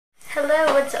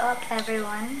Hello, what's up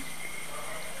everyone?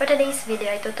 For today's video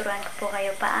ay tuturuan ko po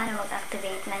kayo paano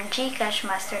mag-activate ng Gcash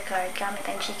Mastercard gamit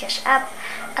ang Gcash App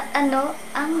at ano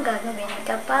ang gagawin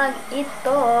kapag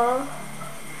ito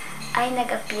ay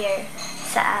nag-appear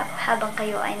sa app habang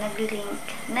kayo ay nag-link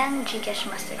ng Gcash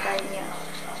Mastercard nyo.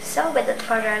 So, without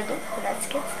further ado, let's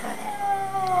get started.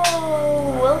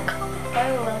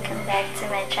 Welcome back to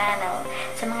my channel.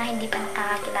 Sa mga hindi pa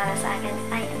nakakakilala sa akin,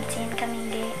 I am Tine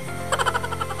Camingue.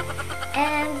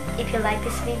 And if you like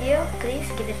this video, please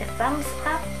give it a thumbs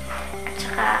up. At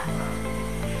saka,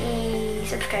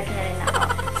 i-subscribe na rin ako.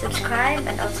 Subscribe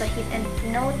and also hit the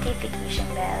notification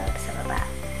bell sa baba.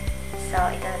 So,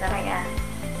 ito na talaga.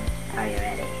 Are you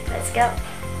ready? Let's go!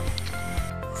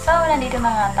 So, nandito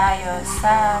na nga tayo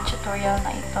sa tutorial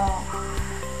na ito.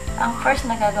 Ang first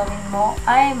na gagawin mo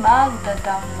ay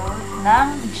magda-download ng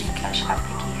Gcash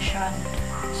application.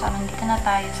 So, nandito na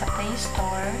tayo sa Play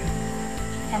Store.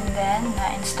 And then,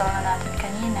 na-install na natin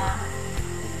kanina.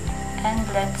 And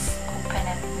let's open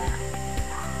it na.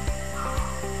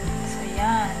 So,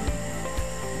 yan.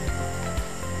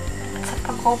 At sa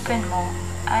pag-open mo,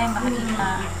 ay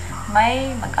makikita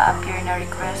may mag-a-appear na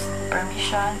request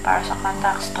permission para sa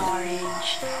contact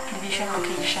storage, division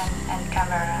location, and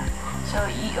camera.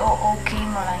 So, i-OK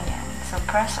mo lang yan. So,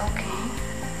 press OK.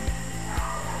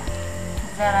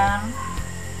 Zarang.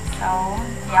 So,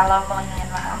 i-allow mo lang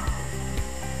yan lahat.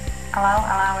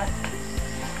 Allow it.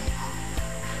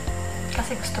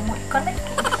 Kasi gusto mo i-connect.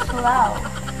 Allow.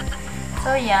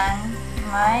 So, yan.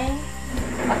 May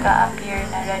mag-a-appear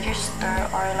na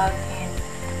register or login.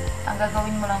 Ang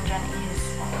gagawin mo lang dyan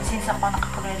is, since ako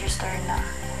nakapag-register na,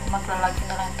 maglalagin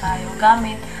na lang tayo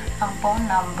gamit ang phone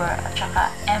number at saka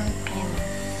MPIN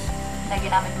na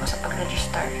ginamit mo sa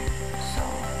pag-register. So,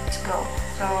 let's go.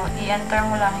 So, i-enter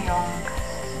mo lang yung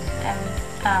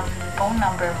phone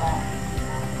number mo.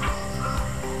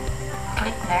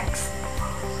 Click next.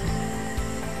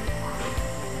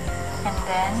 And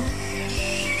then,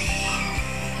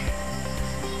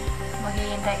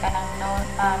 maghihintay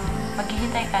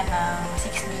ka ng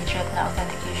 6-digit na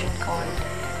authentication code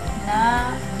na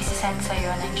isi-send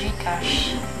sa'yo ng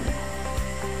Gcash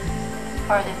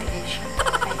for authentication.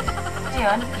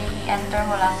 Ngayon, i-enter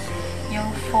mo lang yung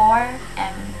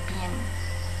 4MPIN.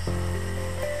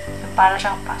 Yung para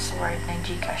siyang password ng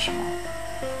Gcash mo.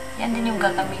 Yan din yung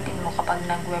gagamitin mo kapag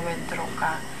nagwe-withdraw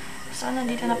ka. So,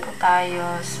 nandito na po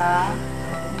tayo sa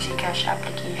Gcash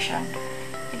application.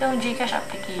 Itong Gcash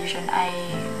application ay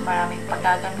maraming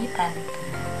paggagamitan.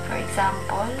 For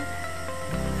example,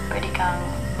 pwede kang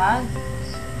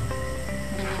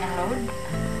mag-bili ng load.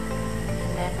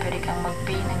 And then, pwede kang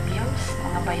mag-pay ng bills,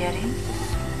 mga bayarin.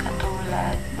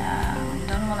 Katulad na,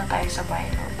 doon muna tayo sa buy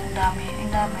load. Ang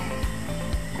dami.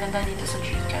 Ganda dito sa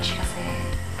Gcash kasi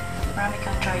marami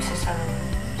kang choices sa loan.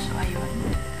 So,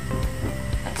 ayun.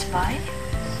 Let's buy.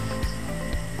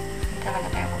 Hindi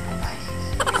talaga tayo magpapay.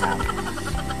 Example.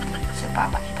 So,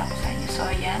 papakita ko sa inyo. So,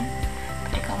 ayan.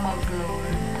 Pwede kang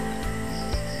mag-load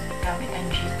gamit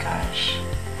ang Gcash.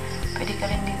 Pwede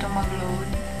ka rin dito mag-load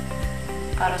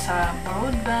para sa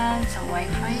broadband, sa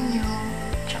wifi nyo,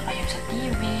 tsaka yung sa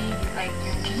TV, like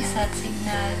yung GSAT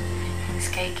signal, yung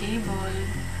Sky Cable,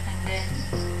 and then,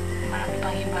 marami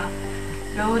pang iba.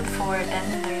 Load for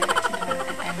tender,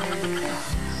 tender dito.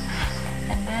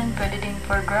 And then, pwede din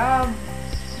for Grab,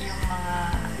 yung mga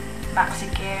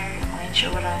MaxiCare, yung mga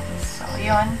insurance. So,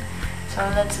 yun. So,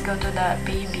 let's go to the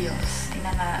pay bills.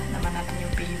 Tingnan na naman natin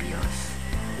yung pay bills.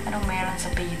 Anong meron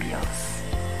sa pay bills?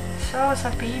 So,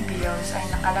 sa pay bills ay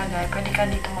nakalagay, pwede ka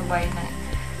dito magbayad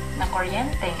ng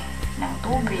kuryente, ng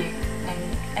tubig, ng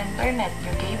internet,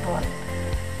 yung cable,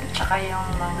 at saka yung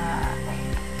mga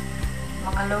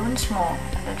loans mo.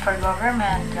 And then for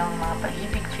government, yung mga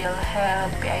pag-ibig,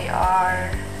 PhilHealth,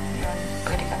 PIR, yun,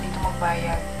 pwede ka dito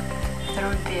magbayad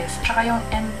through this. At saka yung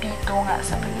MP2 nga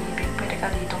sa pag-ibig, pwede ka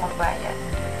dito magbayad.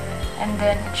 And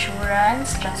then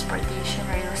insurance, transportation,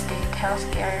 real estate,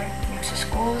 healthcare, yung sa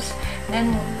schools.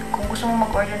 Then, kung gusto mo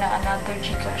mag-order ng another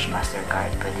Gcash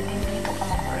Mastercard, pwede din dito ka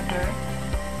mag-order.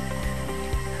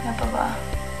 Ano pa ba?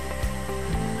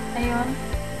 Ayun.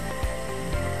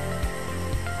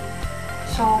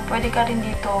 So, pwede ka rin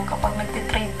dito kapag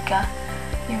nagtitrade ka,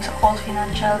 yung sa call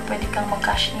financial, pwede kang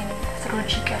mag-cash in through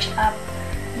Gcash App.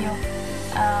 Yung,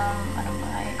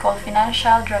 call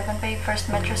financial, DragonPay, First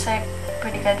Metrosec,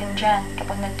 pwede ka din dyan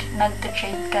kapag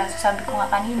nagtitrade ka. So, sabi ko nga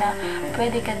kanina,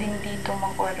 pwede ka din dito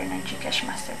mag-order ng Gcash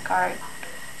Mastercard.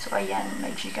 So, ayan,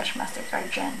 may Gcash Mastercard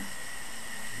dyan.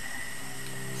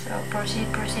 So,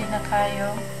 proceed na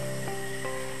tayo.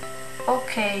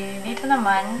 Okay, dito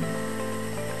naman,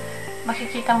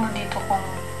 makikita mo dito kung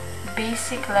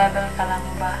basic level ka lang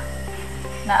ba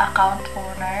na account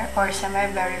owner or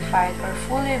semi-verified or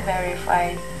fully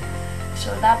verified.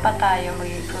 So, dapat tayo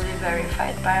maging fully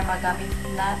verified para magamit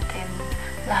natin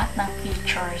lahat ng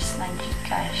features ng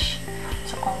Gcash.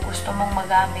 So, kung gusto mong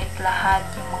magamit lahat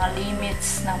yung mga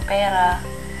limits ng pera,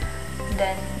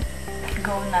 then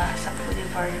go na sa fully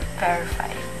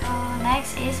verified. So,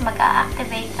 next is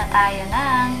mag-a-activate na tayo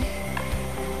ng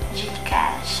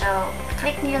Gcash. So,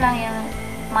 click nyo lang yung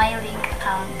My Link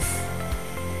Accounts.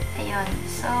 Ayun.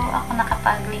 So, ako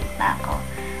nakapag-link na ako.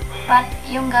 But,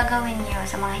 yung gagawin nyo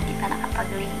sa mga hindi pa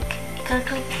nakapag-link,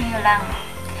 i-click nyo lang.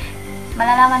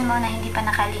 Malalaman mo na hindi pa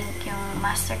nakalink yung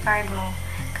Mastercard mo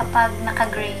kapag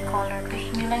naka-gray color. Click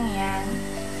nyo lang yan.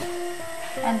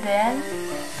 And then,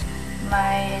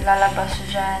 may lalabas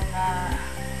dyan na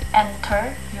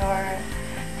enter your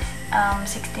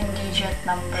 16-digit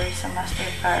number sa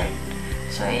Mastercard.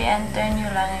 So, i-enter nyo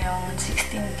lang yung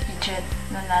 16-digit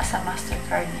na nasa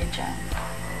Mastercard nyo dyan.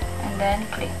 And then,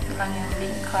 click lang yung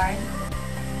link card.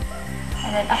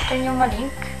 And then, after nyo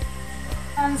malink,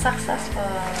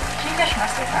 unsuccessful. Gcash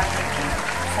Mastercard became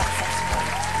successful.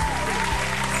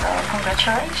 So,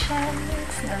 congratulations!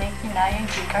 Na-link nyo na yung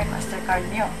Gcash Mastercard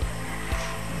nyo.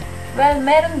 Well,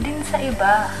 meron din sa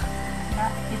iba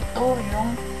na ito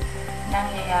yung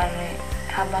nangyayari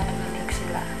habang nag-link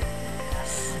sila.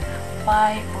 Yes.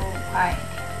 Why, oh, why?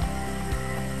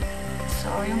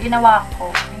 So, yung ginawa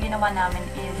namin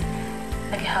is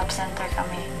nag-help center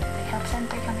kami. Nag-help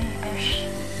center kami, besh.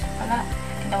 Wala.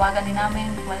 Tinawagan din namin.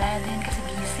 Wala din kasi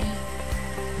busy.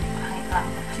 Pangit lang.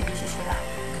 Kasi busy sila.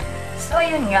 So,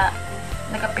 ayun nga.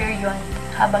 Nag-appear yun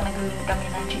habang nag-link kami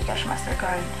ng Gcash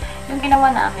Mastercard. Yung ginawa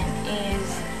namin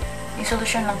is, yung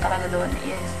solution lang talaga doon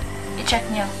is, i-check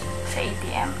nyo sa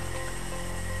ATM.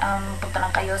 Punta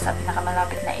lang kayo sa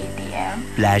pinakamalapit na ATM.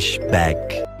 Flashback.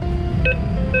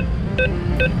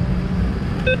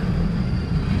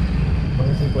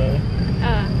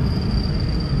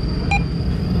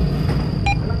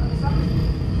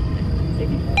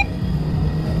 Sige.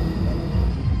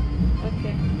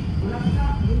 Okay.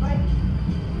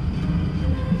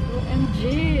 OMG,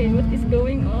 what is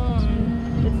going on?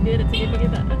 Let's get it. Sige,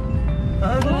 pakita.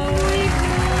 Oh my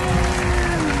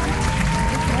God!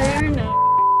 It's there now.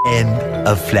 End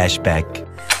of flashback.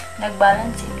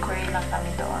 Nag-balance inquiry lang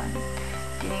kami doon.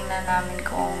 Tinignan namin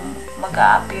kung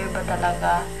mag-a-appear ba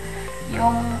talaga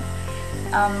yung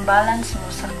balance mo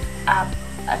sa app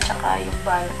at saka yung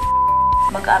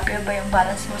mag-a-appear ba yung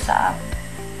balance mo sa app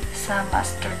sa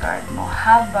Mastercard mo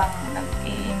habang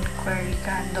nag-i-inquiry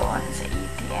ka doon sa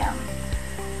ATM.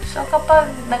 So, kapag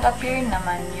nag-appear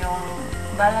naman yung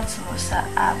balance mo sa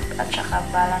app at saka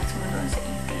balance mo doon sa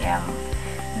ATM,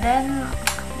 then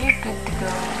you're good to go.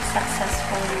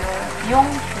 Successful yung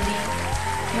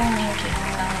linking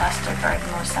ng Mastercard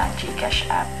mo sa Gcash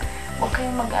App. Huwag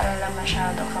kayong mag-alala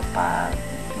masyado kapag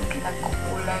yung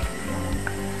pinagkukulay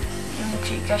yung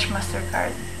Gcash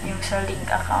Mastercard, yung sa link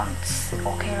accounts.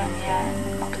 Okay lang yan.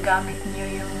 Magagamit nyo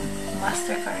yung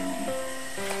Mastercard nyo.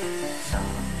 So,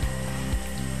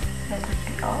 that would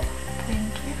be all.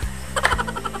 Thank you.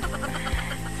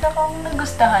 So, kung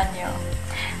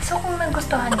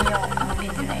nagustuhan nyo ang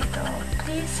video na ito,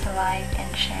 please like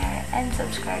and share and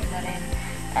subscribe na rin.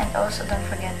 And also, don't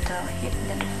forget to hit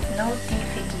the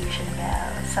notification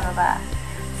bell sa baba.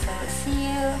 So, see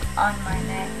you on my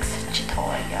next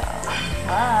tutorial.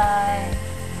 Bye!